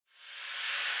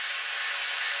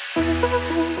So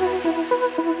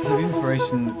the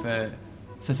inspiration for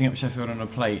setting up Sheffield on a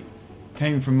Plate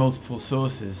came from multiple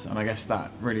sources, and I guess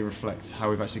that really reflects how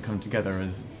we've actually come together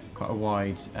as quite a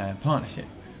wide partnership.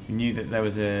 We knew that there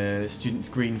was a Students'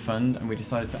 Green Fund, and we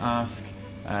decided to ask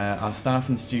our staff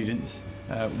and students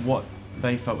what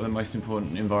they felt were the most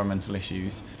important environmental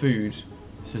issues. Food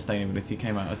sustainability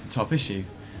came out as the top issue.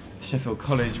 Sheffield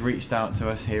College reached out to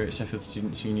us here at Sheffield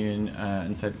Students' Union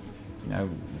and said, you know,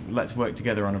 let's work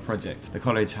together on a project. The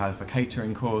college has a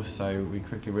catering course, so we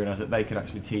quickly realised that they could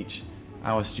actually teach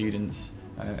our students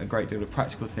a great deal of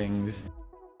practical things.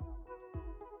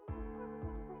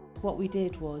 What we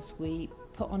did was we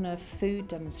put on a food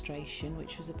demonstration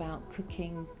which was about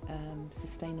cooking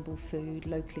sustainable food,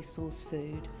 locally sourced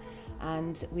food,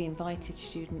 and we invited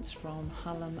students from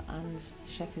Hallam and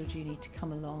Sheffield Uni to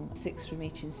come along. 6 from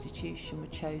each institution were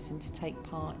chosen to take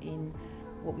part in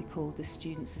what we call the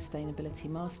Student Sustainability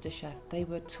Master Chef. They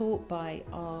were taught by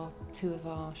 2 of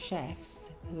our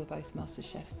chefs, who are both Master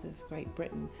Chefs of Great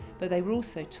Britain, but they were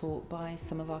also taught by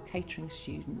some of our catering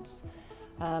students.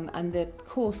 And the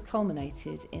course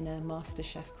culminated in a Master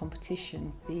Chef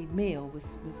competition. The meal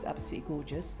was absolutely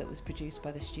gorgeous, that was produced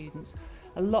by the students.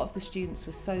 A lot of the students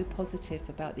were so positive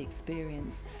about the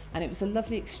experience, and it was a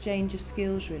lovely exchange of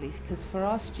skills really, because for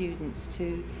our students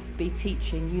to be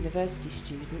teaching university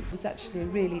students was actually a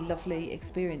really lovely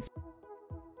experience.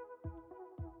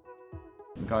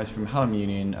 The guys from Hallam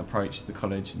Union approached the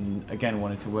college and again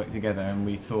wanted to work together, and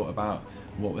we thought about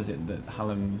what was it that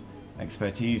Hallam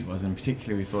expertise was, and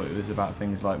particularly we thought it was about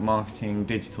things like marketing,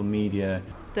 digital media.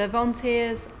 The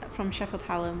volunteers from Sheffield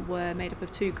Hallam were made up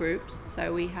of 2 groups,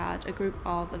 so we had a group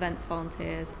of events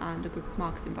volunteers and a group of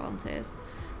marketing volunteers.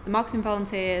 The marketing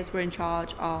volunteers were in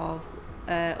charge of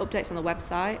updates on the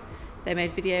website. They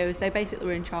made videos. They basically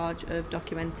were in charge of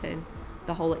documenting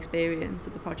the whole experience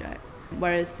of the project,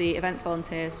 whereas the events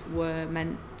volunteers were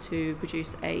meant to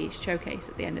produce a showcase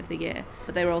at the end of the year,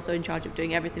 but they were also in charge of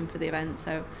doing everything for the event.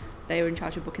 So they were in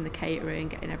charge of booking the catering,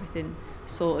 getting everything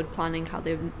sorted, planning how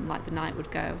the night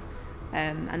would go,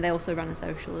 and they also ran a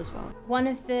social as well. One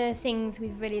of the things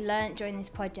we've really learnt during this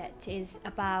project is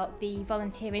about the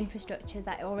volunteer infrastructure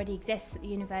that already exists at the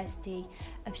University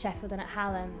of Sheffield and at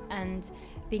Hallam, and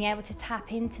being able to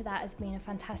tap into that has been a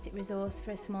fantastic resource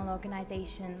for a small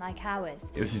organisation like ours.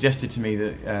 It was suggested to me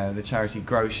that the charity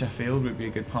Grow Sheffield would be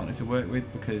a good partner to work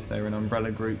with, because they're an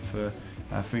umbrella group for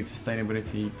food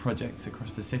sustainability projects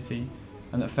across the city,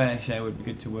 and that Fair Share would be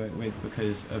good to work with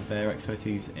because of their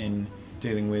expertise in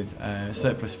dealing with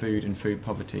surplus food and food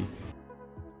poverty.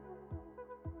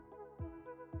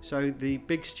 So the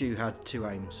Big Stew had 2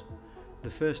 aims.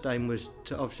 The first aim was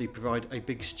to obviously provide a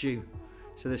big stew.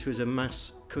 So this was a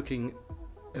mass cooking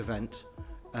event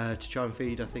to try and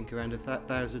feed, I think, around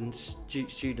 1,000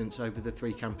 students over the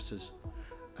 3 campuses.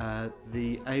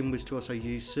 The aim was to also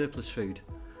use surplus food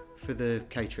for the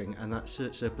catering, and that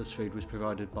surplus food was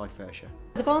provided by Fair Share.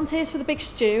 The volunteers for the Big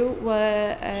Stew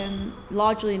were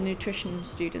largely nutrition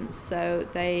students, so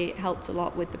they helped a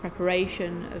lot with the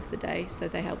preparation of the day. So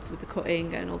they helped with the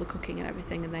cutting and all the cooking and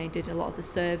everything, and they did a lot of the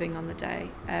serving on the day.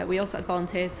 We also had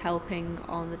volunteers helping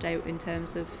on the day in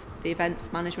terms of the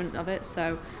events management of it,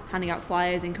 so handing out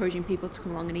flyers, encouraging people to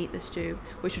come along and eat the stew,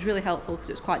 which was really helpful because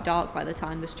it was quite dark by the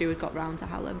time the stew had got round to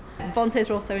Hallam. Volunteers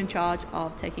were also in charge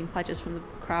of taking pledges from the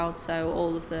crowd, so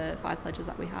all of the 5 pledges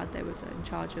that we had, they were in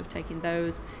charge of taking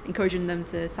those, encouraging them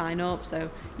to sign up, so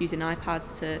using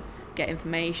iPads to get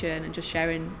information and just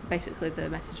sharing basically the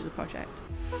message of the project.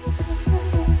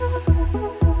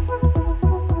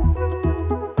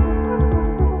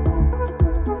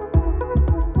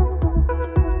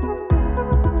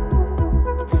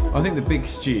 I think the Big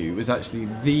Stew was actually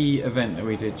the event that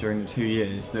we did during the 2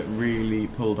 years that really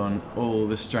pulled on all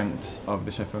the strengths of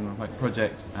the Sheffield On A Plate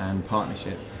project and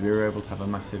partnership. We were able to have a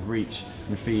massive reach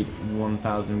and feed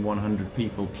 1,100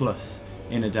 people plus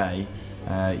in a day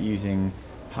using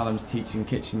Hallam's Teaching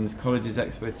Kitchens College's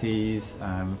expertise,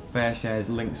 Fair Share's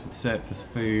links with surplus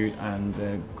food,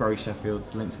 and Grow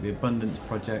Sheffield's links with the Abundance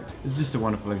Project. It's just a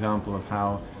wonderful example of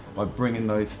how, by bringing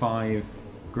those 5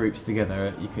 groups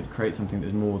together, you could create something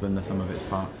that's more than the sum of its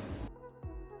parts.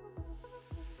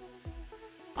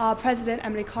 Our president,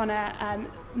 Emily Connor,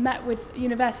 met with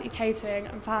University Catering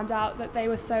and found out that they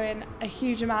were throwing a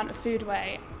huge amount of food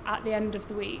away, at the end of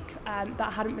the week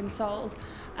that hadn't been sold.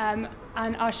 And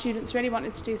our students really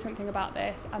wanted to do something about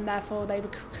this, and therefore they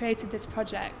created this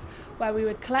project where we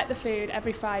would collect the food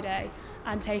every Friday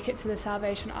and take it to the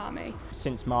Salvation Army.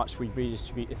 Since March we've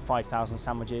redistributed 5,000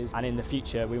 sandwiches, and in the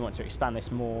future we want to expand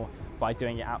this more by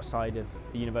doing it outside of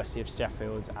the University of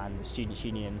Sheffield and the Students'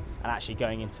 Union, and actually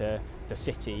going into the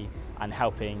city and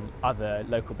helping other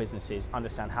local businesses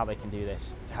understand how they can do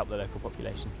this to help the local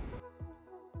population.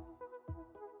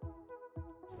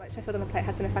 Sheffield On A Plate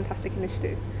has been a fantastic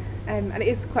initiative, and it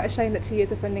is quite a shame that 2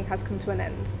 years of funding has come to an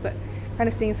end, but kind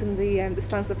of seeing some of the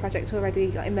strands of the project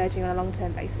already emerging on a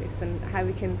long-term basis, and how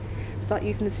we can start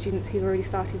using the students who've already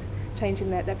started changing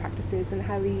their practices, and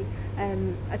how we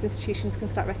as institutions can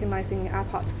start recognising our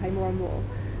part to play more and more.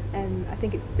 I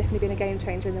think it's definitely been a game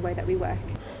changer in the way that we work.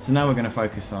 So now we're going to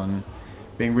focus on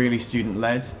being really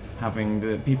student-led, having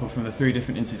the people from the 3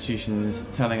 different institutions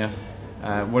telling us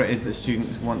what it is that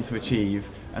students want to achieve,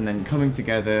 and then coming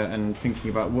together and thinking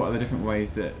about what are the different ways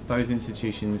that those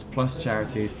institutions plus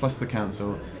charities plus the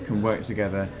council can work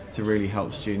together to really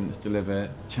help students deliver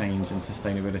change and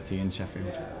sustainability in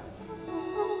Sheffield.